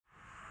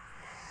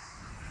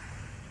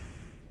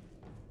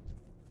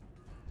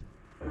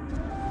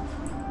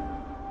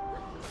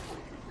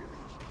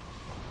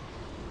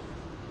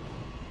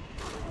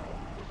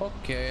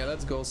Okay,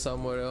 let's go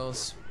somewhere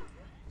else.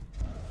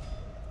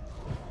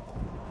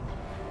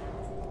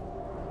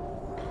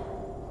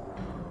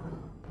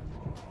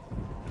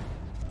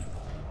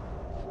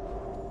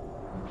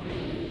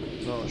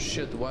 Oh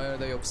shit, why are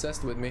they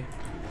obsessed with me?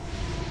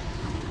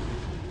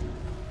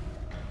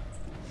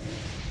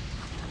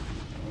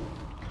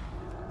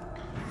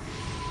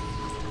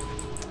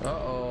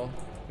 Uh-oh,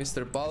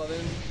 Mr.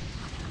 Paladin.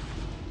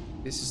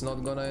 This is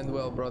not gonna end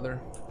well,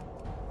 brother.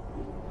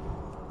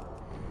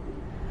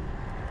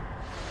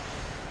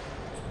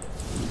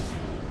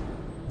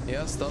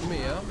 Yeah, stun me,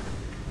 yeah.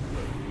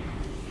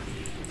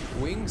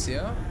 Wings,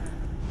 yeah.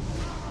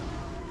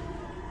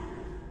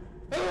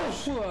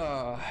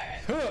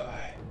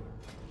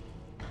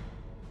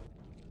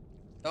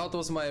 That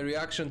was my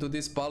reaction to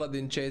this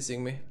paladin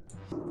chasing me.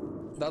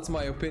 That's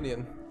my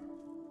opinion.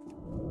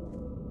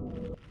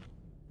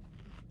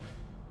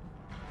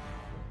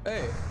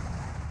 Hey,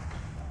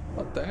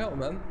 what the hell,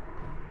 man?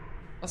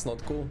 That's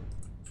not cool.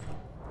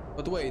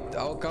 But wait,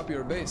 I'll copy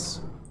your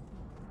base.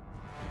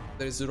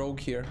 There's a rogue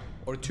here,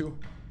 or two,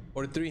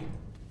 or three.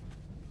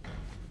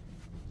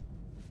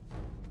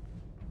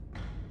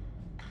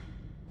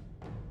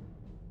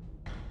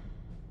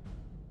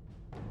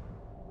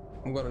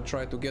 I'm gonna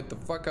try to get the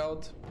fuck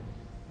out.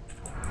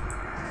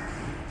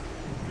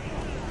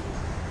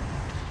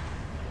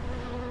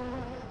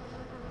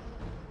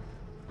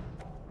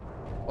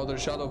 Other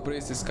Shadow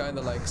Priest is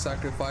kinda like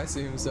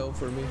sacrificing himself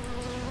for me.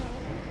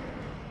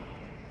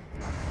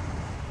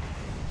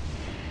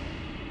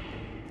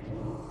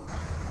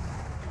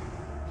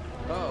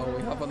 Oh,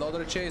 we have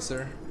another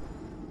chaser.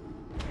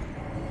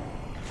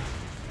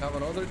 Have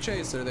another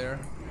chaser there.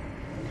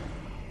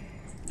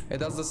 Hey,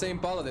 that's the same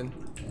paladin.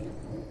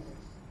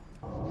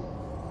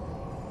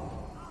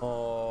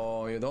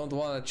 Oh, you don't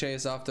want to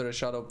chase after a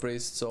Shadow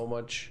Priest so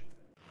much.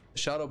 The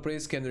Shadow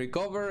Priest can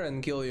recover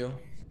and kill you.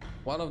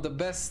 One of the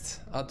best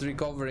at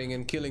recovering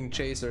and killing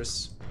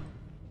chasers.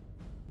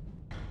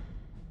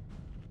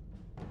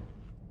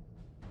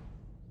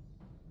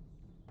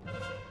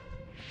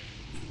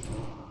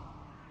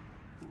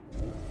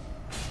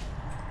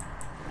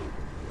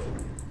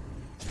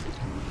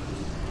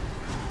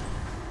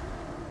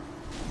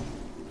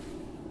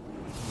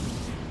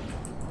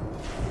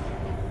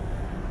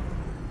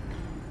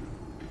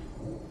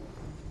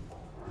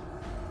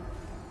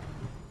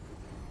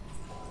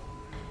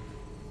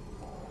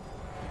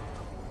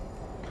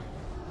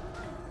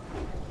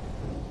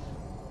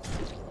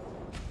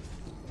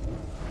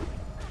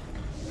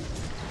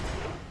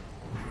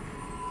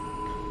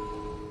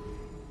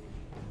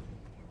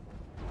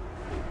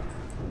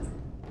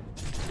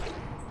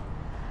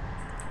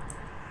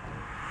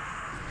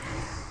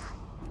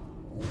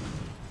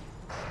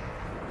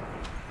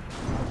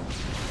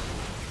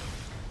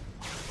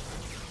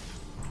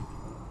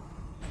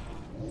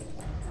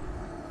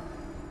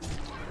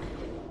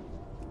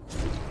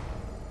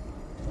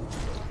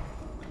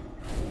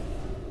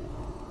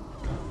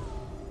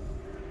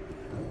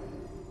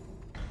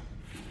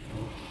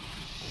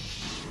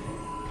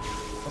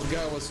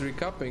 Guy was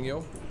recapping,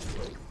 yo.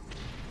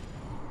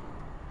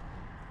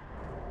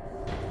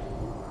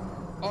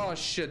 Oh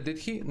shit, did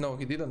he? No,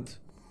 he didn't.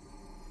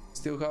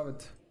 Still have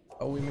it.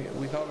 Oh, we have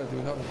it,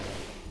 we have it.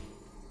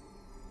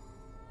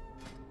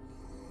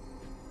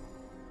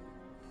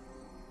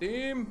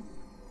 Team.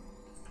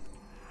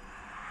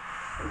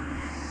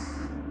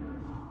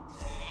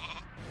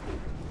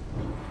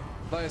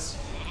 Nice.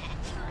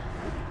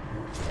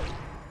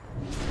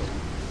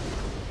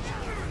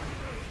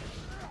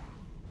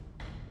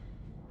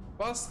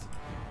 Fast.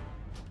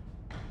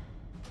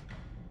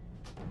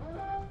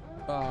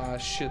 Ah,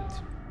 shit.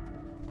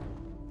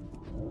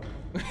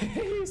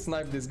 He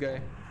sniped this guy.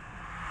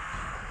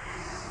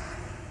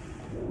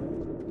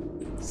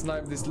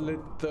 Snipe this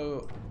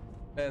little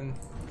man.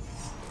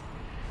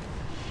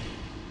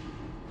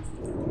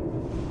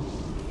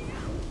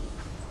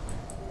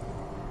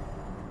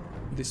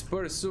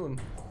 Disperse soon.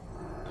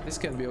 This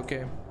can be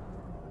okay.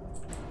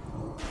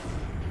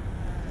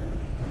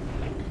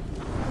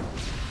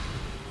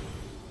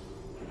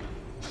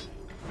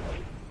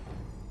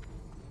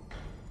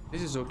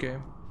 This is okay.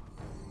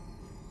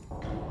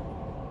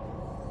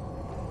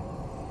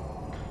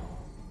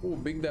 Ooh,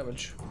 big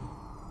damage.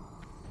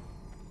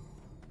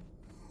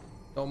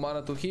 No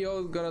mana to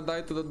heal, gonna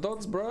die to the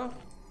dots, bruh.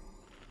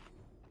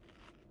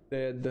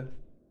 Dead.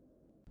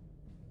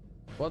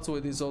 What's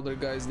with these other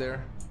guys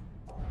there?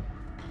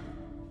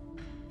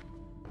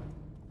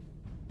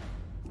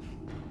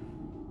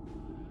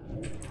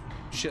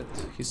 Shit,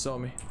 he saw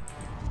me.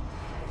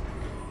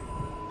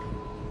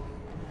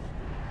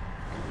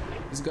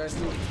 These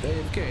guys look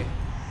AFK.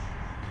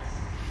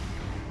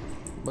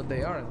 But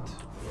they aren't.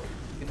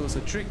 It was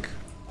a trick.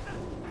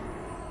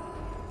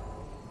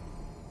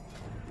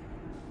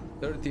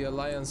 30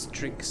 alliance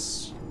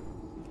tricks.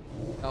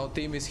 Our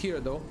team is here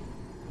though.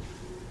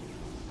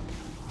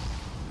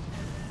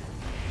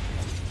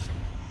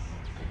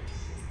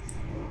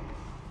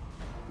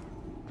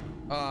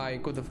 I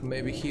could have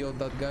maybe healed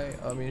that guy.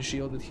 I mean,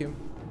 shielded him.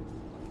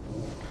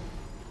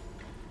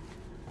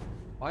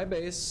 My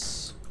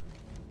base.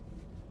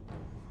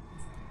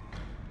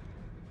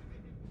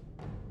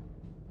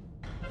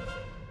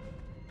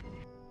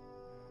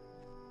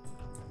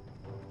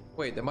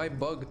 Wait, am I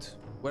bugged?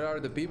 Where are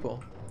the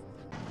people?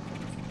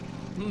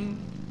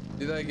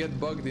 Did I get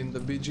bugged in the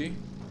BG?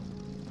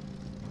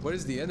 Where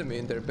is the enemy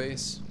in their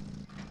base?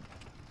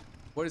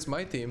 Where is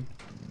my team?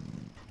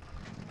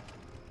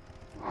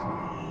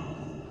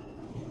 I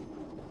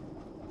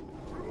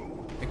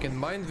can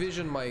mind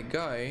vision my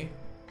guy.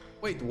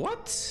 Wait,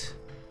 what?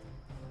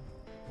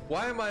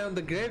 Why am I on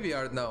the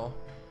graveyard now?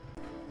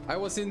 I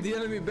was in the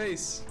enemy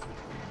base.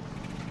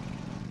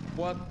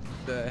 What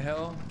the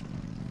hell?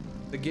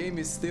 The game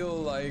is still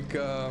like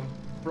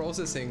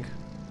processing.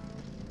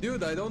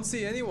 Dude, I don't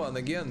see anyone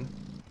again.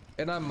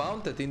 And I'm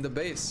mounted in the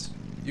base.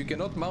 You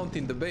cannot mount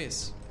in the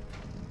base.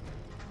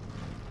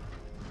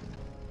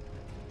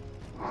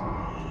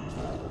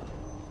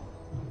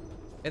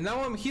 And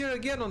now I'm here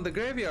again on the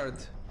graveyard.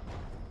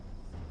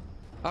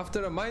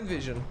 After a mind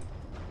vision.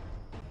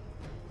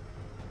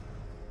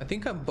 I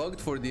think I'm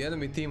bugged for the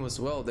enemy team as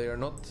well. They are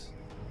not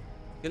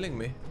killing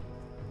me.